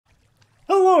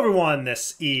everyone,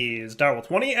 this is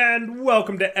Darwell20 and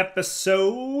welcome to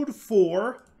episode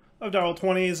 4 of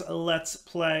Darwell20's Let's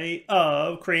Play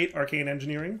of Create Arcane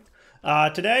Engineering.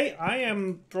 Today I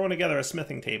am throwing together a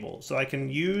smithing table so I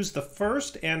can use the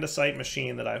first andesite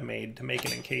machine that I've made to make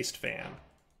an encased fan.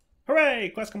 Hooray!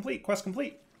 Quest complete, quest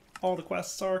complete. All the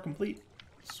quests are complete.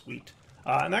 Sweet.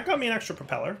 And that got me an extra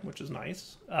propeller, which is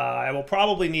nice. I will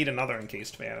probably need another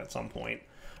encased fan at some point.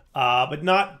 But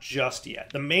not just yet.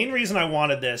 The main reason I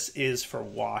wanted this is for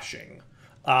washing.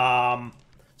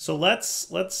 So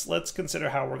let's consider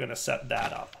how we're going to set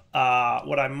that up.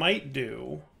 What I might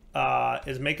do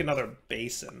is make another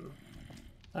basin.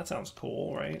 That sounds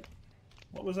cool, right?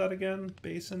 What was that again?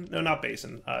 Basin? No, not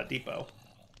basin. Depot.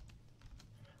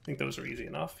 I think those are easy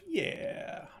enough.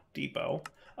 Yeah, depot.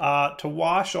 To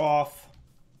wash off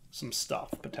some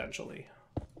stuff, potentially.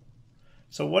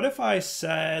 So what if I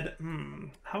said,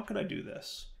 how could I do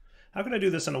this? How can I do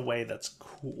this in a way that's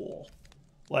cool?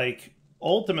 Like,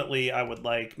 ultimately, I would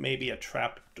like maybe a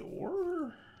trap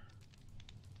door?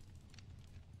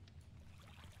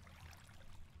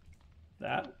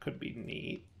 That could be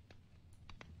neat.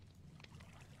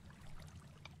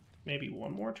 Maybe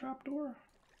one more trapdoor?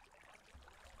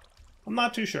 I'm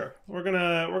not too sure. We're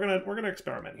gonna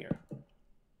experiment here.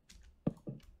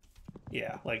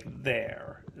 Yeah, like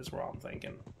there is where I'm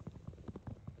thinking.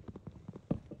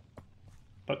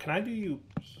 But can I do you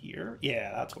here?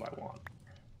 Yeah, that's what I want.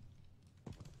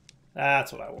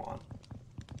 That's what I want.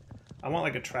 I want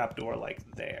like a trapdoor like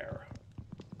there.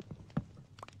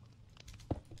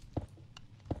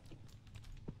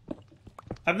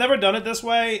 I've never done it this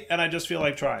way, and I just feel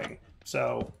like trying.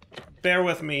 So bear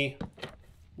with me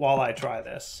while I try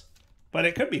this. But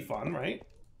it could be fun, right?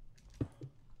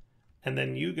 And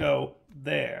then you go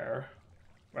there,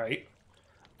 right?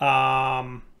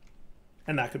 And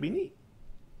that could be neat.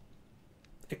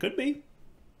 It could be.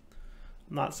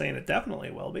 I'm not saying it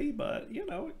definitely will be, but, you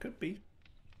know, it could be.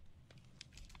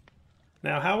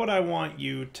 Now, how would I want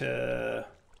you to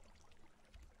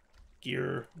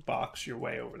gearbox your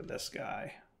way over to this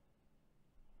guy?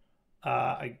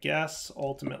 I guess,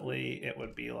 ultimately, it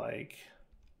would be like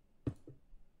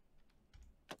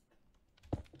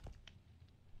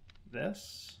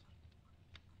this.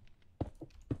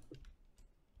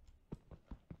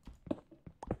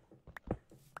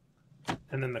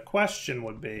 And then the question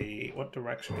would be, what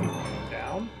direction are you going?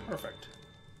 Down? Perfect.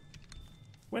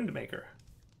 Windmaker.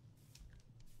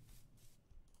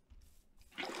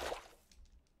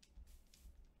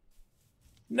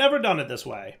 Never done it this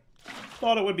way.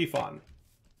 Thought it would be fun.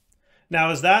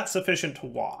 Now, is that sufficient to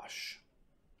wash?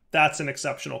 That's an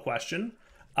exceptional question.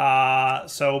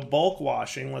 So bulk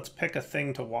washing, let's pick a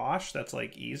thing to wash that's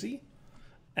like easy.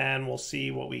 And we'll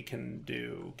see what we can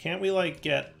do. Can't we like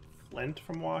get flint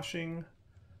from washing?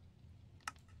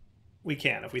 We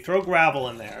can, if we throw gravel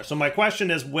in there. So my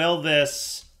question is, will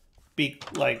this be,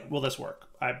 like, will this work?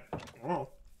 I don't know.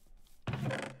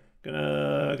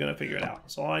 Gonna figure it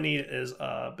out. So all I need is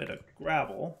a bit of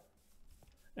gravel,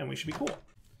 and we should be cool.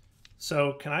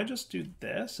 So can I just do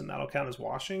this, and that'll count as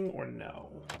washing, or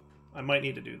no? I might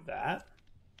need to do that.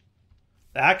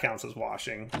 That counts as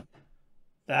washing.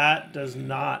 That does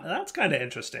not. That's kind of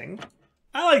interesting.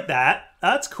 I like that.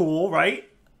 That's cool, right?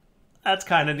 That's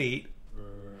kind of neat.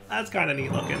 That's kind of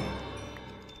neat looking.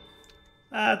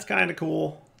 That's kind of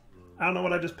cool. I don't know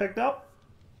what I just picked up,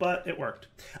 but it worked.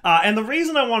 And the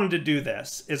reason I wanted to do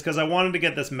this is because I wanted to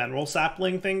get this mineral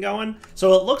sapling thing going.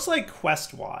 So it looks like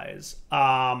quest-wise,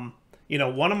 you know,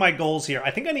 one of my goals here,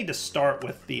 I think I need to start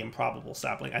with the improbable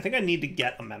sapling. I think I need to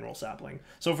get a mineral sapling.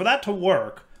 So for that to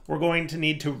work, we're going to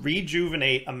need to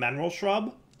rejuvenate a mineral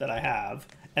shrub that I have,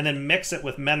 and then mix it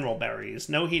with mineral berries.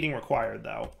 No heating required,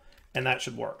 though. And that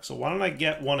should work. So why don't I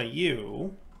get one of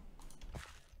you,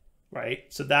 right?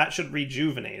 So that should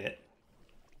rejuvenate it,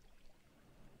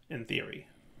 in theory.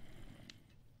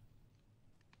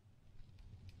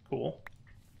 Cool.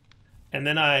 And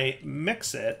then I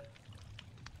mix it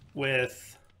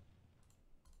with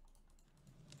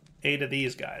 8 of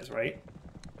these guys, right?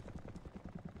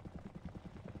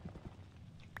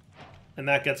 And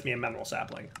that gets me a mineral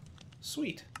sapling.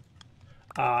 Sweet.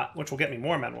 Which will get me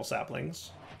more mineral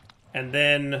saplings. And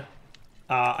then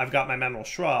I've got my mineral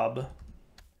shrub.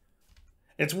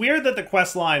 It's weird that the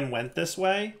quest line went this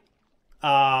way.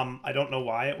 I don't know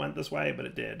why it went this way, but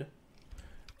it did.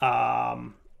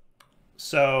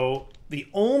 So the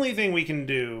only thing we can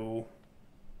do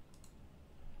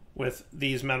with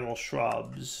these mineral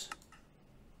shrubs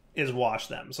is wash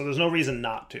them. So there's no reason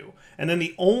not to. And then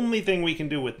the only thing we can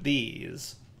do with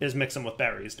these is mix them with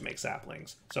berries to make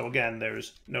saplings. So again,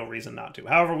 there's no reason not to.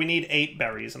 However, we need 8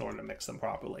 berries in order to mix them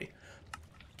properly.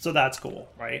 So that's cool,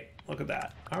 right? Look at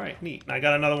that. All right, neat. And I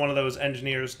got another one of those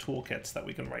engineers toolkits that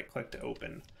we can right-click to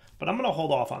open. But I'm going to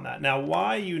hold off on that. Now,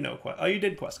 why you know quest? Oh, you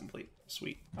did quest complete.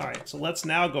 Sweet. All right, so let's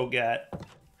now go get...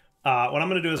 what I'm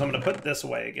going to do is I'm going to put this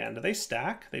away again. Do they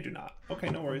stack? They do not. Okay,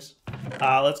 no worries.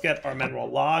 Let's get our mineral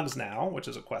logs now, which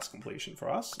is a quest completion for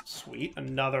us. Sweet.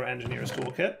 Another engineer's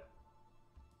toolkit.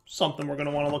 Something we're going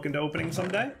to want to look into opening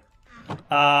someday.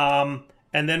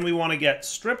 And then we want to get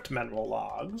stripped mineral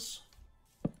logs.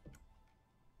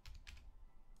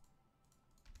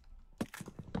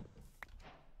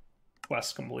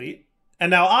 Quest complete. And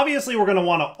now, obviously, we're going to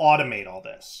want to automate all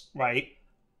this, right?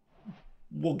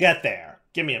 We'll get there.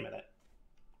 Give me a minute.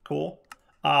 Cool.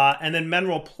 And then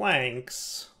mineral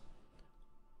planks.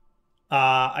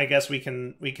 I guess we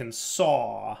can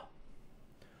saw,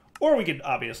 or we could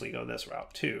obviously go this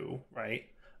route too, right?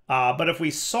 But if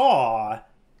we saw,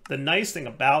 the nice thing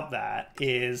about that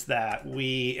is that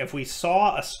if we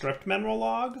saw a stripped mineral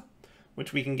log,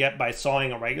 which we can get by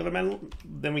sawing a regular mineral,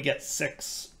 then we get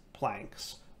 6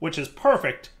 planks, which is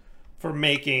perfect for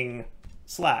making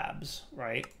slabs,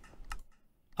 right?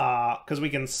 Because we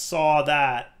can saw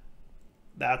that.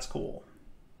 That's cool.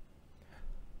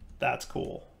 That's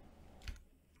cool.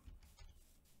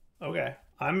 Okay,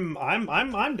 I'm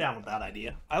down with that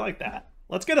idea. I like that.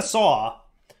 Let's get a saw,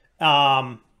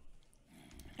 and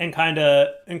kind of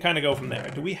go from there.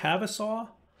 Do we have a saw?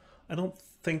 I don't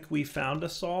think we found a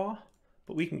saw,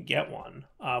 but we can get one.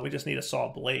 We just need a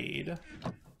saw blade,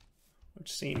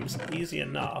 which seems easy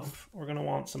enough. We're gonna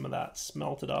want some of that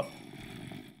smelted up.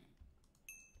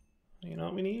 You know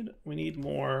what we need? We need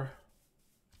more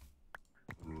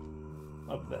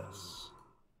of this.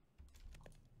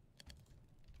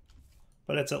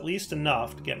 But it's at least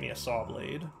enough to get me a saw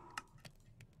blade.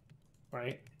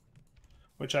 Right?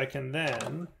 Which I can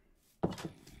then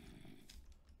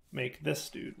make this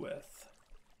dude with.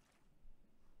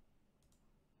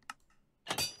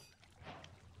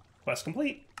 Quest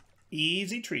complete.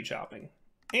 Easy tree chopping.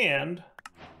 And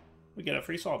we get a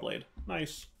free saw blade.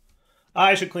 Nice.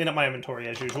 I should clean up my inventory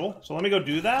as usual. So let me go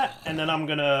do that, and then I'm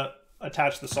gonna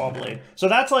attach the saw blade. So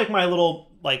that's like my little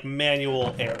like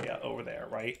manual area over there,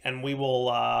 right? And we will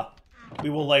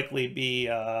likely be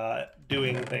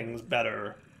doing things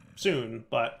better soon.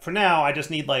 But for now, I just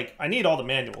need I need all the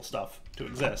manual stuff to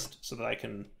exist so that I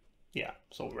can, yeah.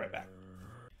 So we'll be right back.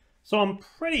 So I'm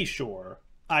pretty sure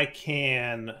I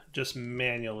can just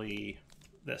manually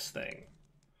this thing,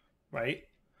 right?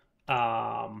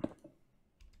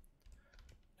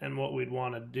 And what we'd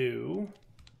want to do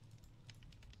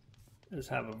is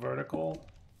have a vertical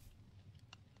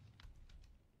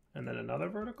and then another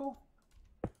vertical.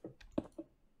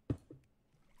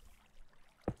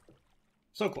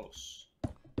 So close.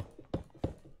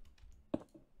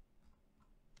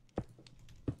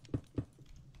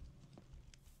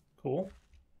 Cool.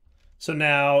 So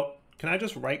now, can I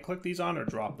just right click these on or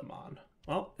drop them on?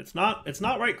 Well, it's not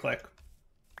right click.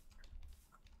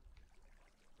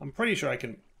 I'm pretty sure I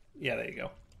can, yeah, there you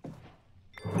go.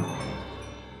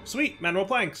 Sweet, mineral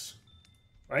planks,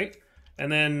 right?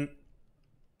 And then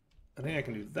I think I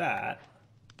can do that.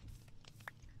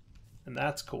 And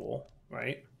that's cool,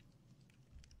 right?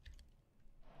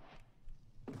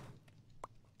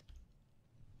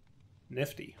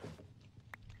 Nifty.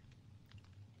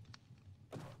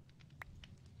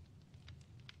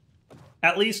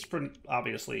 At least for,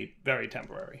 obviously, very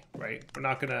temporary, right? We're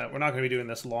not gonna be doing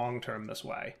this long term this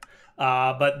way.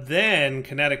 But then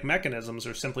kinetic mechanisms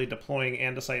are simply deploying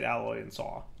andesite, alloy, and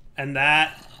saw, and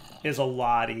that is a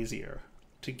lot easier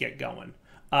to get going.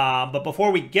 But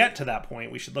before we get to that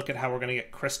point, we should look at how we're going to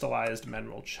get crystallized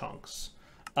mineral chunks.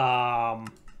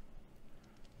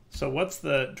 So what's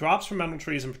the drops from mineral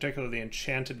trees, in particular the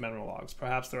enchanted mineral logs?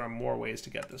 Perhaps there are more ways to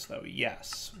get this, though.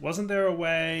 Yes. Wasn't there a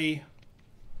way?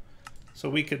 So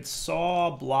we could saw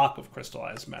a block of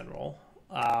crystallized mineral,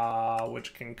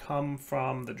 which can come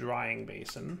from the drying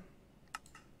basin.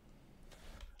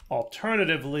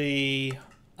 Alternatively,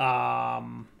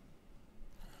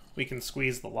 we can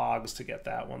squeeze the logs to get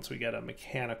that once we get a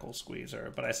mechanical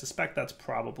squeezer, but I suspect that's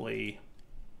probably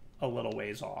a little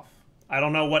ways off. I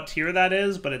don't know what tier that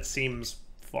is, but it seems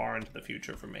far into the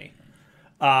future for me.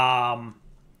 And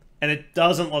it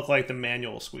doesn't look like the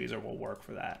manual squeezer will work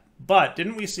for that. But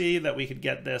didn't we see that we could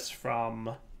get this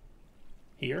from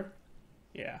here?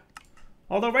 Yeah.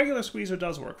 Although regular squeezer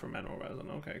does work for mineral resin.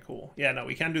 Okay, cool. Yeah, no,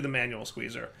 we can do the manual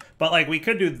squeezer. But like we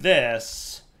could do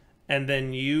this, and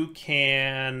then you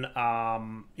can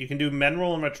do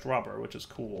mineral enriched rubber, which is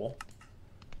cool.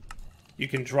 You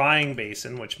can drying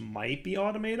basin, which might be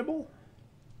automatable.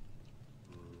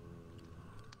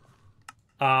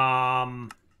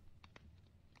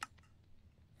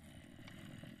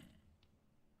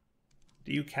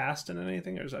 Do you cast in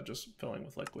anything, or is that just filling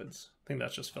with liquids? I think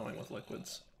that's just filling with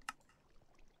liquids.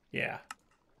 Yeah.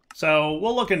 So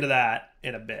we'll look into that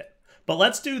in a bit. But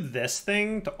let's do this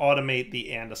thing to automate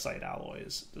the andesite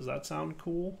alloys. Does that sound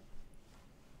cool?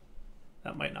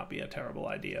 That might not be a terrible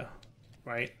idea,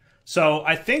 right? So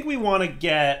I think we want to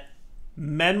get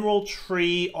mineral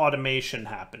tree automation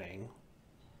happening.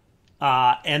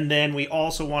 And then we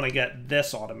also want to get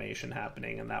this automation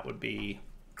happening, and that would be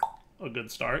a good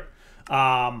start.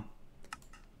 We're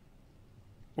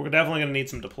definitely going to need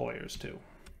some deployers, too.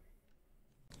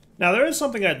 Now, there is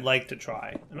something I'd like to try,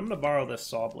 and I'm going to borrow this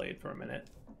saw blade for a minute.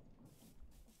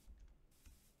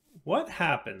 What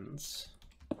happens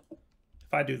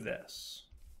if I do this?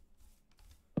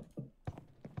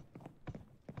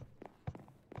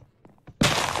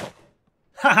 Ha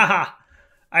ha ha!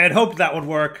 I had hoped that would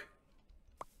work.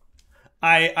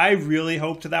 I really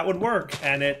hoped that would work,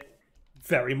 and it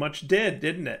very much did,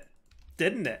 didn't it?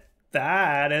 Didn't it?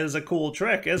 That is a cool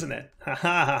trick, isn't it? Ha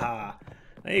ha ha ha.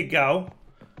 There you go.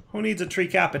 Who needs a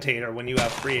Tricapitator when you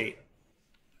have Create?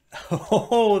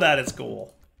 Oh, that is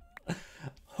cool.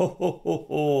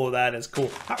 Oh, that is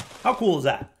cool. How cool is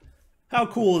that? How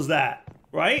cool is that?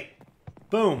 Right?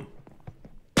 Boom.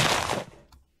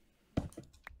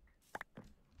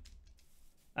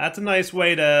 That's a nice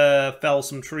way to fell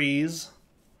some trees.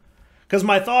 Because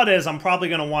my thought is I'm probably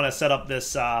going to want to set up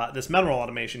this this mineral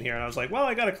automation here. And I was like, well,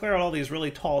 I got to clear out all these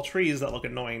really tall trees that look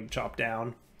annoying to chop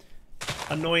down.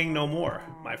 Annoying no more,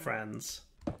 my friends.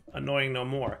 Annoying no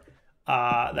more.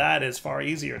 That is far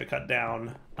easier to cut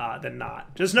down than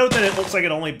not. Just note that it looks like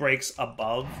it only breaks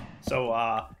above.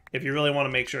 So if you really want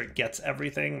to make sure it gets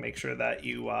everything, make sure that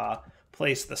you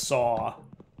place the saw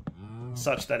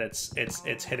such that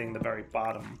it's hitting the very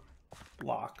bottom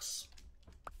blocks.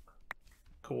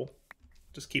 Cool.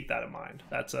 Just keep that in mind.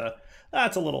 That's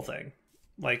a little thing.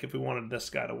 Like if we wanted this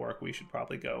guy to work, we should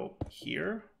probably go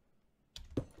here.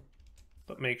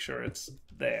 But make sure it's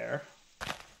there.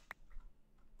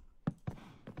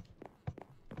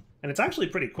 And it's actually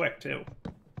pretty quick, too.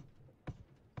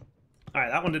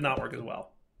 Alright, that one did not work as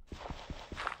well.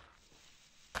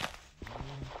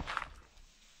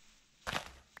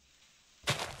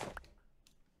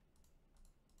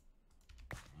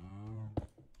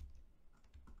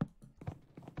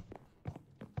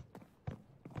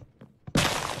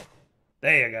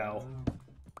 There you go.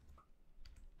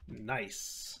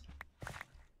 Nice.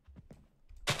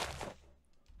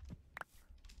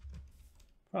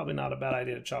 Probably not a bad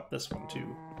idea to chop this one,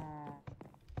 too.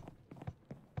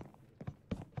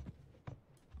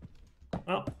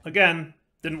 Well, again,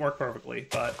 didn't work perfectly,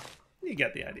 but you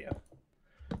get the idea.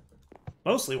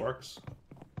 Mostly works.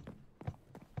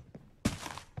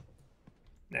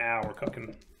 Now we're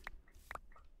cooking.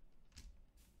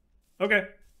 Okay,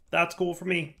 that's cool for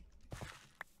me.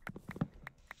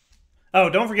 Oh,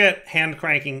 don't forget hand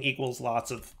cranking equals lots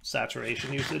of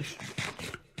saturation usage.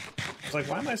 It's like,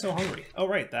 why am I so hungry? Oh,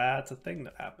 right, that's a thing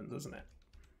that happens, isn't it?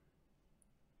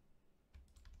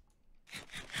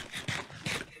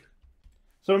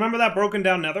 So remember that broken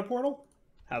down nether portal?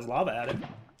 Has lava added.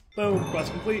 Boom,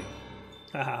 quest complete.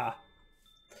 Haha.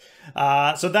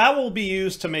 So that will be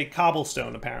used to make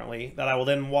cobblestone, apparently, that I will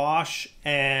then wash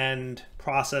and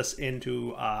process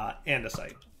into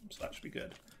andesite. So that should be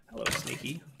good. Hello,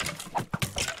 Sneaky.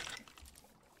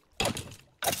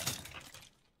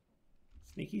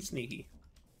 Sneaky, sneaky.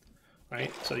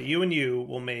 Right, so you and you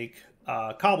will make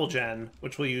cobble gen,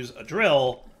 which will use a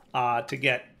drill to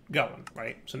get going,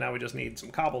 right? So now we just need some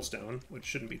cobblestone, which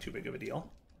shouldn't be too big of a deal,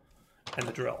 and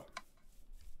the drill.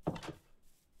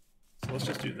 So let's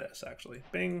just do this, actually.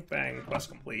 Bing, bang, quest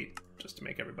complete, just to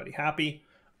make everybody happy.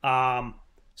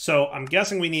 So I'm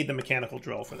guessing we need the mechanical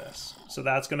drill for this. So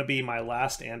that's going to be my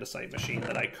last andesite machine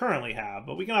that I currently have,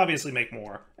 but we can obviously make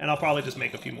more, and I'll probably just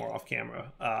make a few more off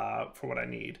camera for what I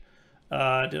need.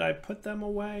 Did I put them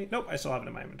away? Nope, I still have it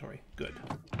in my inventory. Good.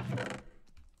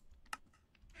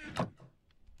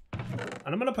 And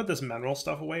I'm going to put this mineral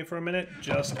stuff away for a minute,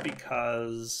 just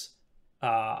because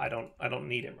I don't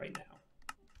need it right now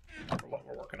for what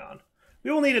we're working on.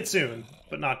 We will need it soon,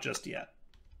 but not just yet.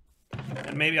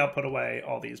 And maybe I'll put away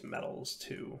all these metals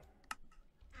too.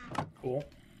 Cool.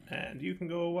 And you can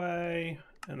go away,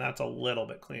 and that's a little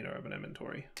bit cleaner of an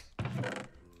inventory.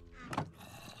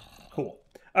 Cool.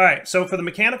 All right, so for the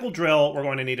mechanical drill, we're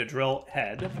going to need a drill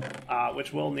head,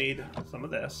 which will need some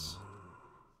of this.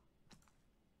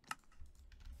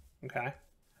 Okay.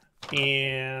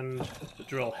 And the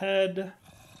drill head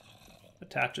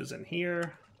attaches in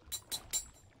here.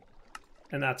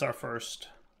 And that's our first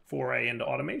foray into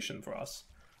automation for us.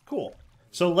 Cool.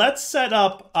 So let's set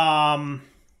up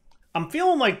I'm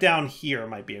feeling like down here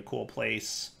might be a cool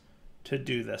place to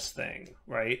do this thing,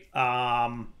 right?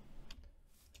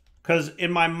 Because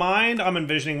in my mind, I'm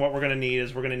envisioning what we're going to need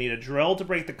is we're going to need a drill to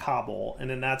break the cobble, and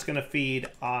then that's going to feed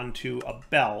onto a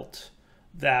belt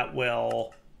that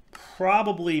will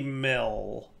probably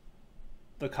mill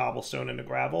the cobblestone into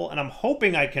gravel. And I'm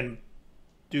hoping I can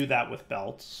do that with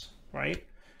belts, right?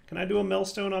 Can I do a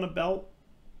millstone on a belt?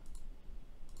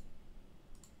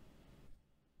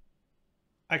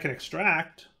 I can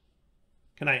extract.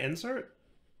 Can I insert?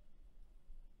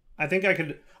 I think I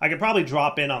could probably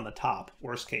drop in on the top,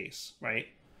 worst case, right?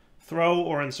 Throw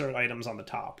or insert items on the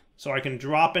top. So I can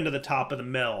drop into the top of the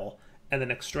mill and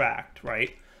then extract,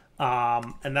 right?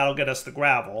 And that'll get us the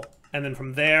gravel. And then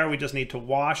from there, we just need to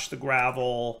wash the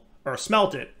gravel, or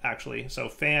smelt it, actually. So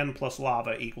fan plus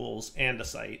lava equals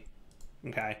andesite,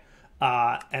 okay?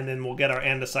 And then we'll get our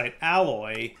andesite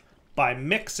alloy by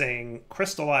mixing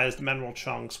crystallized mineral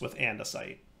chunks with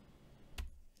andesite,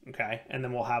 okay? And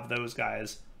then we'll have those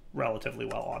guys relatively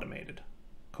well automated.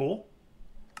 Cool.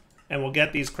 And we'll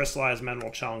get these crystallized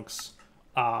mineral chunks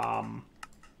from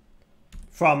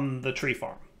the tree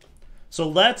farm. So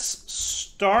let's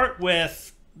start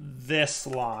with this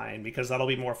line because that'll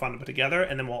be more fun to put together,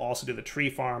 and then we'll also do the tree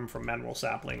farm for mineral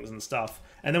saplings and stuff.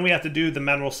 And then we have to do the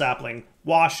mineral sapling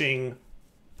washing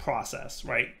process,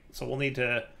 right? So we'll need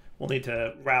to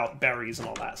route berries and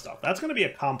all that stuff. That's going to be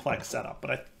a complex setup,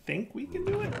 but I think we can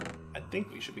do it. I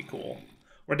think we should be cool.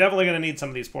 We're definitely going to need some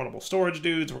of these portable storage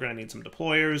dudes. We're going to need some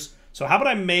deployers. So how about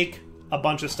I make a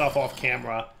bunch of stuff off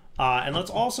camera? And let's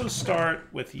also start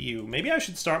with you. Maybe I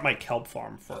should start my kelp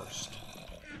farm first.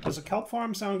 Does a kelp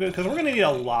farm sound good? Because we're going to need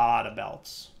a lot of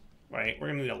belts, right? We're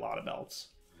going to need a lot of belts.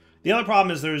 The other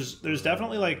problem is there's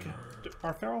definitely like...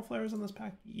 Are feral flares in this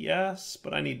pack? Yes,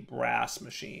 but I need brass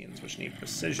machines, which need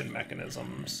precision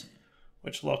mechanisms,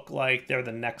 which look like they're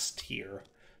the next tier.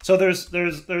 So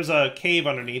there's a cave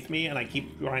underneath me, and I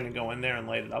keep trying to go in there and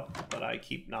light it up, but I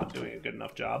keep not doing a good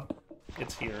enough job.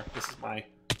 It's here. This is my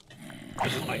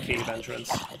cave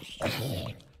entrance.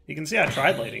 You can see I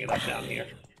tried lighting it up down here.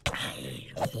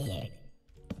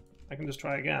 I can just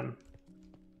try again.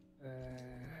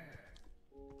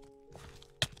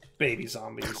 Baby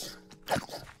zombies.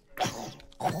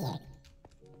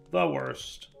 The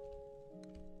worst.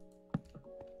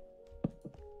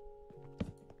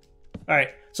 Alright,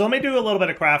 so let me do a little bit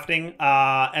of crafting,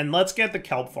 and let's get the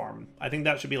kelp farm. I think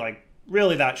that should be like,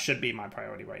 really that should be my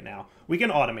priority right now. We can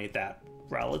automate that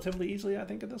relatively easily, I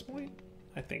think, at this point.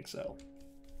 I think so.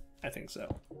 I think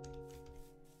so.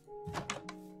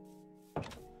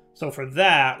 So for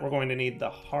that, we're going to need the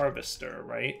harvester,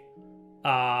 right?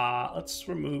 Let's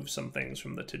remove some things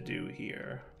from the to-do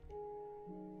here.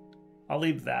 I'll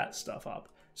leave that stuff up.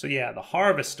 So yeah, the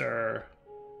harvester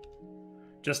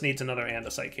just needs another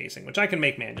andesite casing, which I can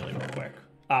make manually real quick.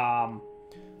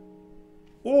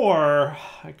 Or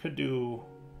I could do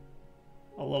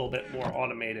a little bit more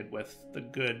automated with the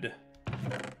good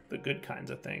kinds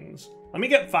of things. Let me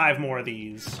get 5 more of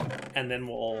these, and then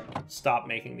we'll stop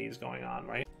making these going on,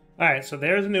 right? All right, so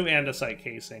there's a new andesite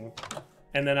casing.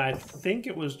 And then I think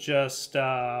it was just,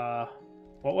 what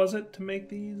was it to make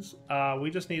these? We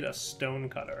just need a stone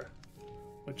cutter,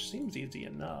 which seems easy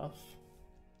enough.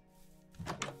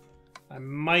 I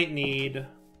might need...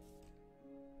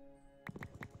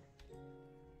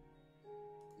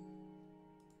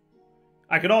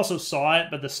 I could also saw it,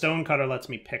 but the stone cutter lets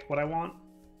me pick what I want.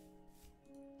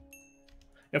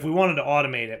 If we wanted to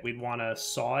automate it, we'd want to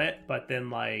saw it, but then,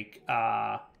 like,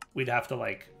 we'd have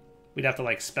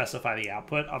to specify the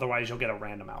output, otherwise you'll get a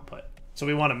random output. So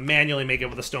we want to manually make it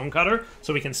with a stone cutter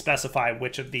so we can specify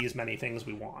which of these many things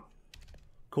we want.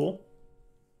 Cool?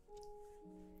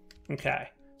 Okay,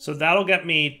 so that'll get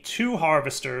me 2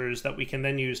 harvesters that we can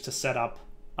then use to set up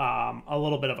a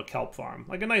little bit of a kelp farm,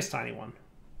 like a nice tiny one.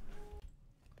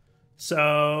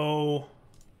 So,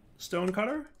 stone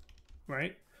cutter,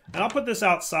 right? And I'll put this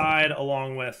outside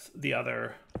along with the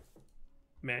other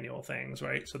manual things,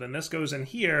 right? So then this goes in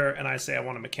here, and I say I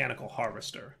want a mechanical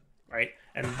harvester, right?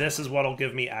 And this is what'll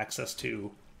give me access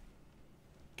to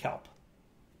kelp.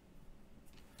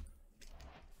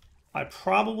 I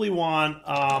probably want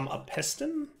a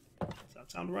piston. Does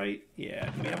that sound right? Yeah,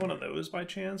 do we have one of those by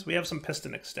chance? We have some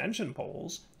piston extension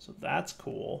poles, so that's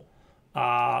cool.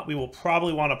 We will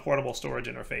probably want a portable storage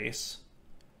interface.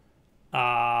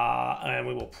 And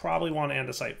we will probably want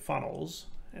andesite funnels.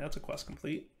 Yeah, that's a quest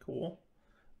complete. Cool.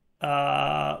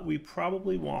 We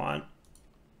probably want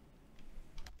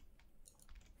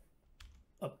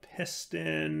a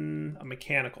piston, a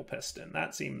mechanical piston.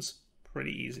 That seems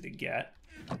pretty easy to get.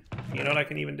 You know what I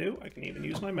can even do? I can even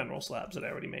use my mineral slabs that I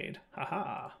already made.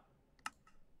 Haha.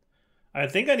 I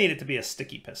think I need it to be a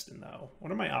sticky piston, though.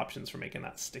 What are my options for making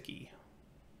that sticky?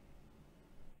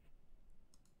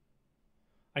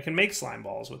 I can make slime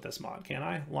balls with this mod, can't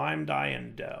I? Lime dye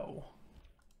and dough,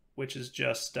 which is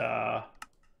just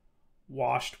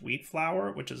washed wheat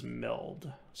flour, which is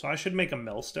milled. So I should make a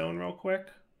millstone real quick.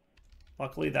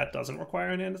 Luckily, that doesn't require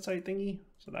an andesite thingy,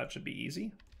 so that should be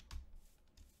easy.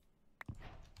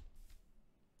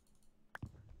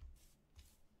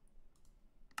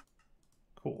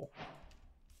 Cool.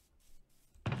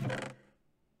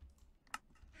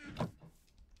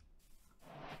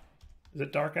 Is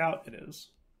it dark out? It is.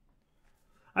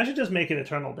 I should just make it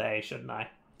eternal day, shouldn't I? I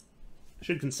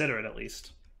should consider it at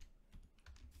least.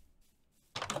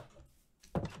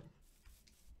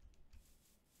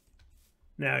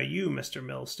 Now you, Mr.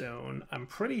 Millstone, I'm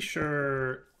pretty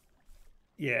sure...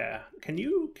 Yeah. Can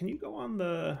you go on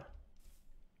the...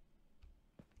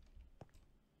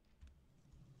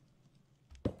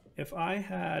 If I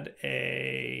had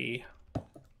a...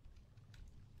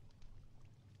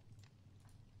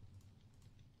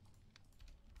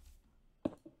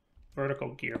 vertical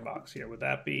gearbox here, would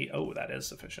that be... Oh, that is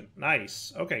sufficient.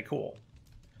 Nice. Okay, cool.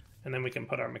 And then we can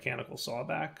put our mechanical saw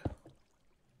back.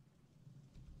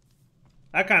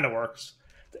 That kind of works.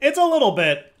 It's a little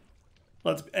bit...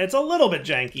 It's a little bit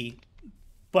janky,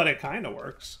 but it kind of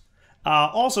works.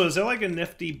 Also, is there like a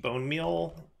nifty bone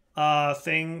meal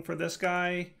thing for this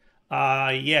guy?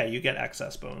 Yeah, you get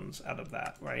excess bones out of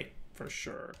that, right? For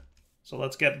sure. So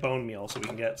let's get bone meal so we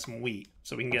can get some wheat.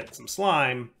 So we can get some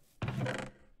slime.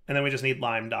 And then we just need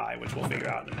lime dye, which we'll figure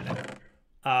out in a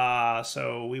minute.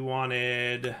 So we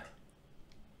wanted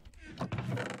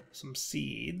some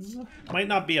seeds. Might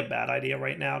not be a bad idea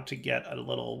right now to get a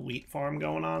little wheat farm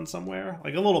going on somewhere.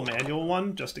 Like a little manual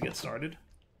one, just to get started.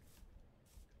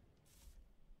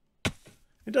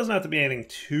 It doesn't have to be anything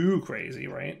too crazy,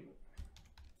 right?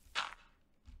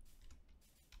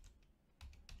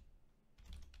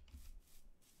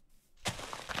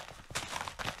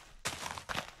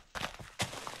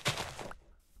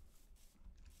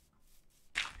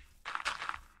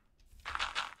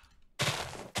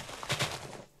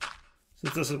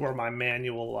 Since this is where my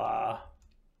manual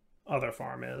other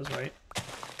farm is, right?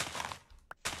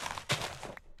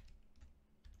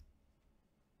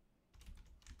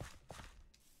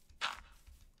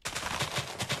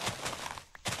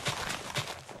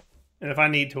 And if I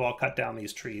need to, I'll cut down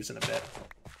these trees in a bit.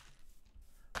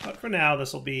 But for now,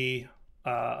 this will be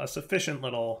a sufficient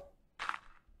little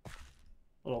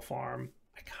farm.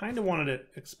 I kind of wanted it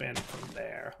expanded from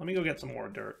there. Let me go get some more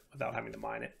dirt without having to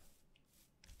mine it.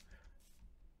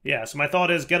 Yeah, so my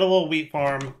thought is get a little wheat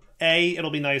farm. A,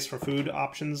 it'll be nice for food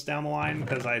options down the line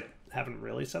because I haven't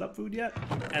really set up food yet.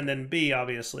 And then B,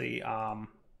 obviously,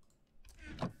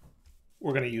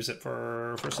 we're going to use it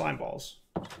for slime balls.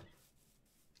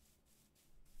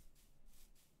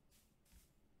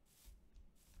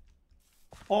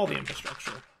 All the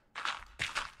infrastructure.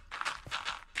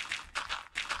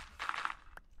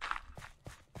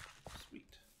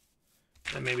 Sweet.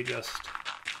 And maybe just...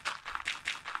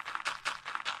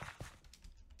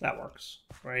 That works,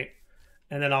 right?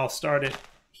 And then I'll start it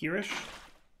here-ish.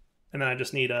 And then I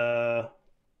just need a...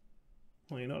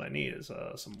 Well, you know what I need is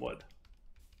some wood.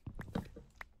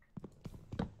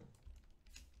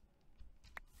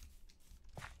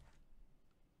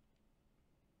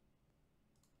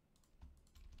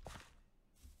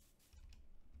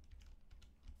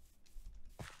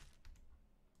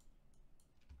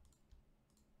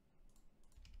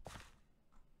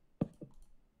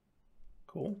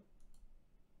 Cool.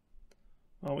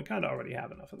 Well, we kind of already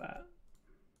have enough of that.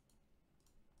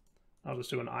 I'll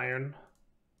just do an iron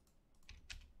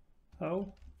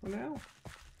hoe for now.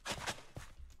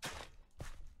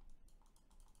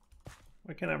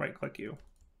 Why can't I right-click you?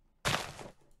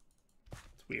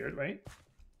 It's weird, right?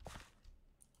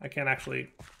 I can't actually...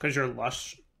 Because you're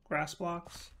lush grass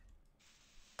blocks.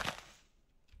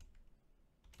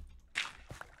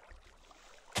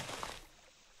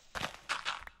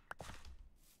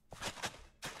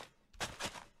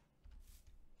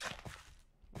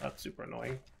 That's super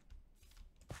annoying.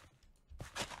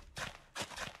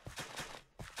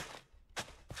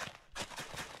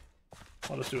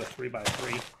 I'll just do a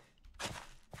 3x3.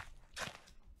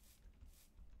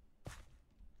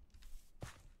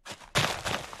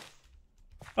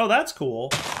 Oh, that's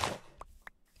cool.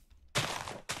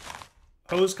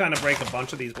 Hose kind of break a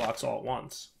bunch of these blocks all at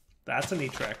once. That's a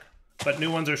neat trick. But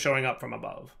new ones are showing up from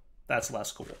above. That's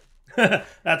less cool.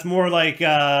 That's more like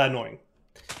annoying.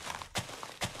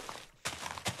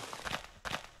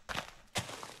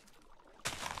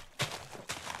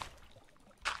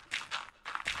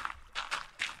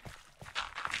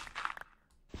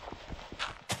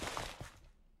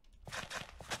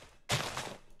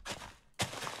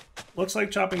 Looks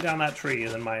like chopping down that tree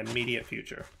is in my immediate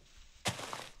future.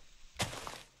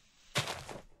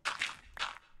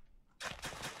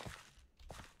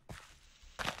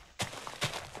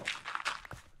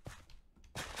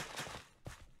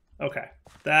 Okay,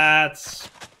 that's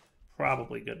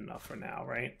probably good enough for now,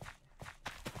 right?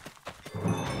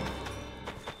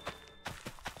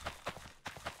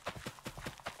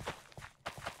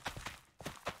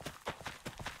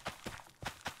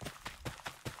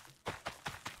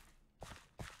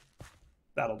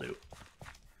 That'll do.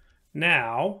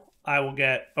 Now, I will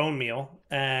get bone meal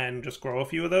and just grow a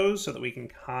few of those so that we can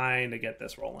kind of get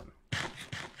this rolling.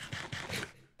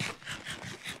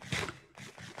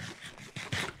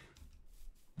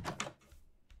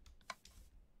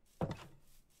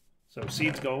 So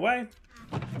seeds go away,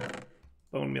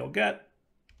 bone meal get,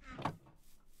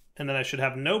 and then I should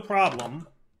have no problem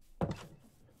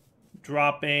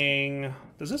dropping...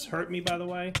 Does this hurt me, by the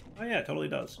way? Oh yeah, it totally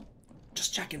does.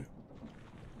 Just checking.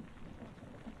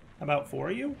 How about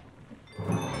 4 of you?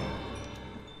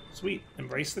 Sweet.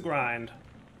 Embrace the grind.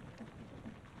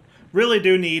 Really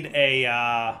do need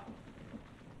a...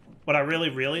 what I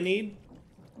really need,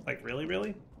 like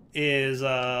really, is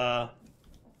a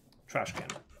trash can.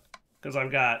 Because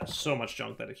I've got so much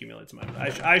junk that accumulates in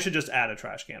my... I should just add a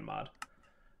trash can mod.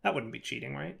 That wouldn't be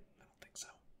cheating, right? I don't think so.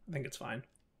 I think it's fine.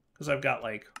 Because I've got,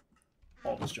 like,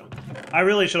 all this junk. I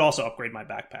really should also upgrade my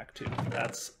backpack, too.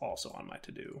 That's also on my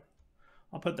to-do.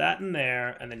 I'll put that in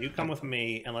there, and then you come with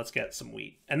me, and let's get some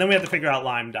wheat. And then we have to figure out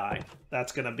lime dye.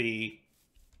 That's going to be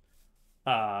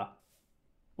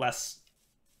less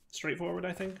straightforward,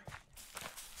 I think.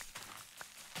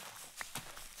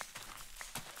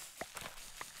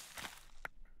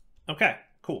 Okay,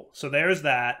 cool. So there's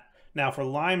that. Now for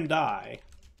lime dye,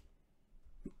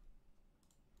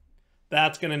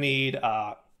 that's going to need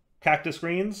cactus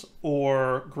greens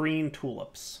or green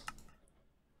tulips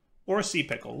or sea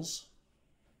pickles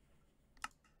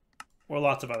or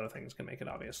lots of other things can make it,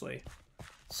 obviously.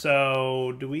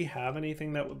 So do we have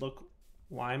anything that would look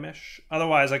lime-ish?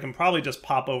 Otherwise, I can probably just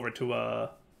pop over to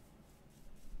a...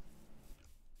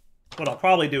 What I'll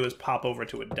probably do is pop over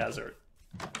to a desert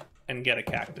and get a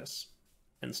cactus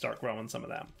and start growing some of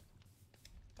them.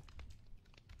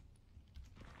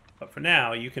 But for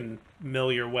now, you can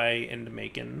mill your way into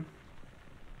making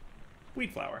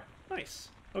wheat flour. Nice.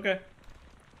 Okay.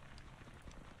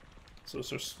 So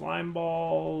slime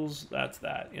balls, that's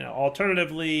that. You know,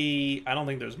 alternatively, I don't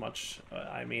think there's much...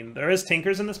 I mean, there is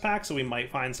tinkers in this pack, so we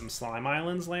might find some slime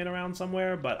islands laying around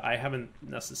somewhere, but I haven't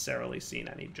necessarily seen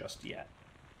any just yet.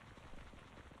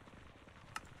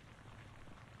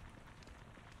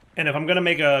 And if I'm going to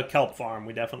make a kelp farm,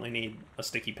 we definitely need a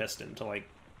sticky piston to, like,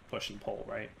 push and pull,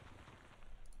 right?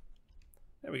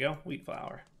 There we go. Wheat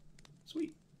flour.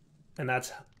 Sweet. And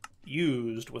that's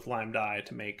used with lime dye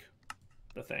to make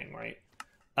the thing, right?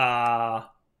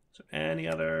 So any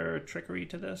other trickery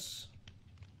to this?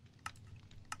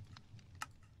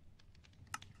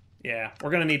 Yeah, we're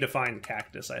going to need to find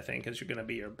cactus, I think, as you're going to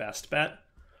be your best bet.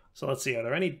 So let's see. Are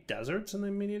there any deserts in the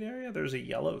immediate area? There's a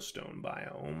Yellowstone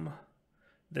biome.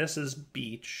 This is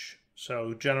beach,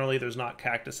 so generally there's not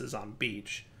cactuses on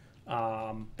beach.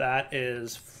 That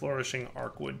is flourishing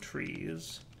arcwood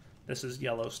trees. This is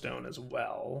Yellowstone as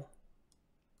well.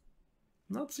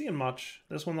 Not seeing much.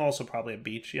 This one also probably a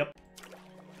beach, yep.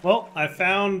 Well, I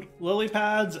found lily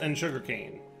pads and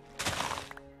sugarcane.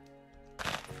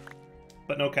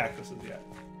 But no cactuses yet.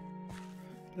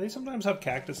 Do they sometimes have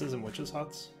cactuses in witches'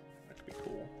 huts? That could be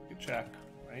cool. You could check,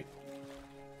 right?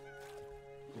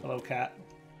 Hello, cat.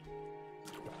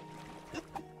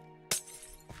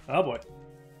 Oh boy.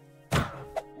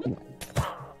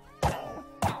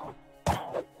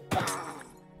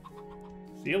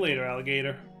 See you later,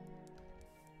 alligator.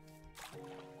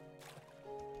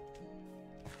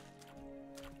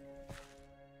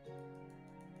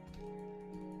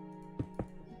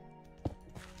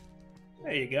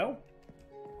 There you go.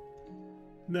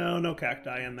 No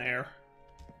cacti in there.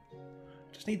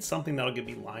 Just need something that'll give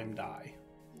me lime dye.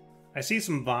 I see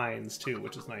some vines, too,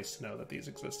 which is nice to know that these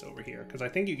exist over here, because I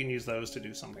think you can use those to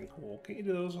do something cool. Can you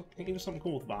do those? Can you do something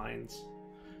cool with vines?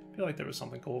 I feel like there was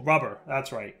something cool. Rubber,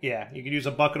 that's right. Yeah, you could use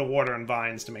a bucket of water and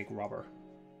vines to make rubber.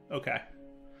 Okay,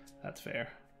 that's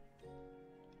fair.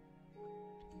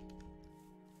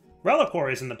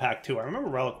 Reliquary's in the pack, too. I remember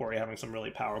Reliquary having some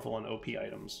really powerful and OP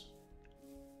items.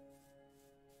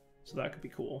 So that could be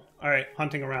cool. Alright,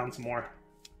 hunting around some more.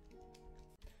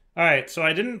 Alright, so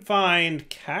I didn't find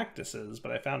cactuses,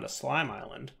 but I found a slime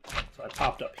island. So I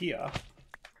popped up here.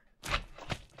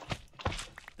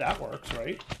 That works,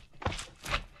 right?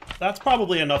 That's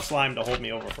probably enough slime to hold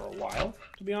me over for a while,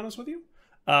 to be honest with you.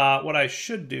 What I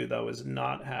should do, though, is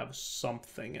not have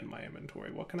something in my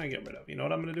inventory. What can I get rid of? You know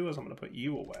what I'm going to do is I'm going to put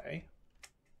you away.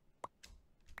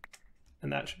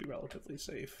 And that should be relatively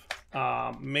safe.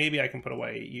 Maybe I can put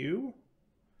away you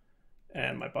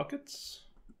and my buckets.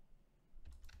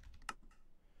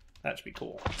 That should be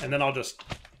cool. And then I'll just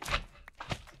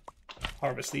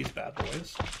harvest these bad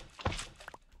boys.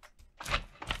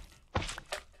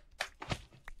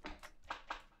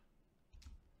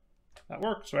 That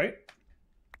works, right?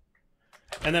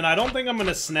 And then I don't think I'm going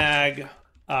to snag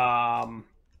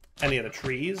any of the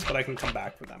trees, but I can come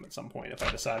back for them at some point if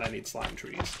I decide I need slime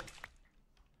trees.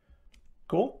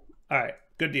 Cool. All right.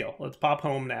 Good deal. Let's pop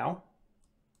home now.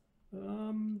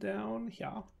 Down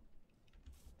here.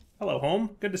 Hello,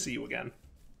 home. Good to see you again.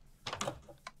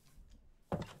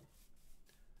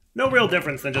 No real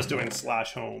difference than just doing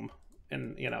 /home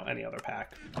in, you know, any other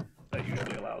pack that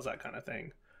usually allows that kind of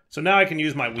thing. So now I can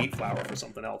use my wheat flour for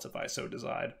something else if I so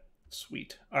decide.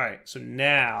 Sweet. All right. So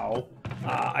now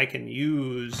I can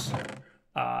use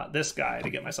this guy to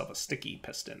get myself a sticky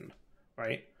piston,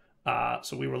 right?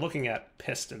 So we were looking at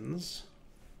pistons.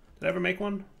 Did I ever make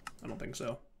one? I don't think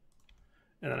so.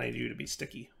 And then I need you to be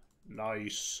sticky.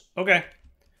 Nice. Okay.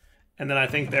 And then I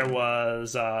think there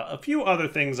was a few other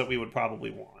things that we would probably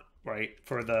want, right?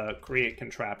 For the create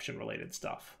contraption related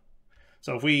stuff.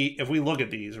 So if we look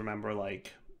at these, remember,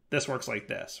 like, this works like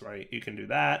this, right? You can do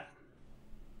that.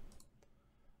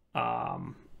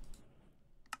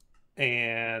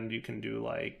 And you can do,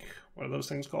 like, what are those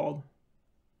things called?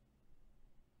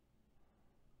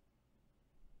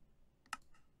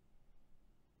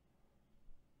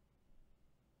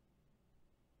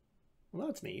 Well,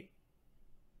 that's neat.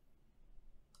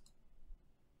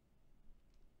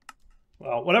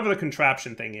 Well, whatever the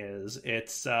contraption thing is,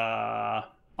 it's, I'll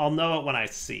know it when I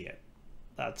see it.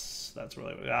 That's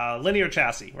really, linear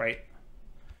chassis, right?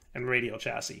 And radial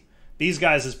chassis. These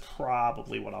guys is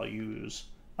probably what I'll use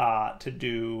to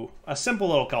do a simple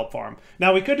little kelp farm.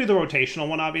 Now, we could do the rotational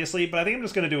one, obviously, but I think I'm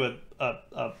just going to do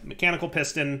a mechanical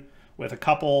piston with a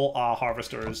couple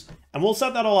harvesters, and we'll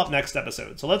set that all up next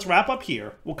episode. So let's wrap up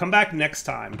here. We'll come back next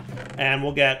time, and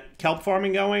we'll get kelp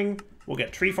farming going, we'll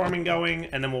get tree farming going,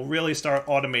 and then we'll really start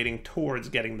automating towards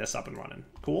getting this up and running.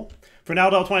 Cool? For now,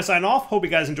 Del20 signing off. Hope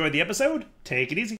you guys enjoyed the episode. Take it easy.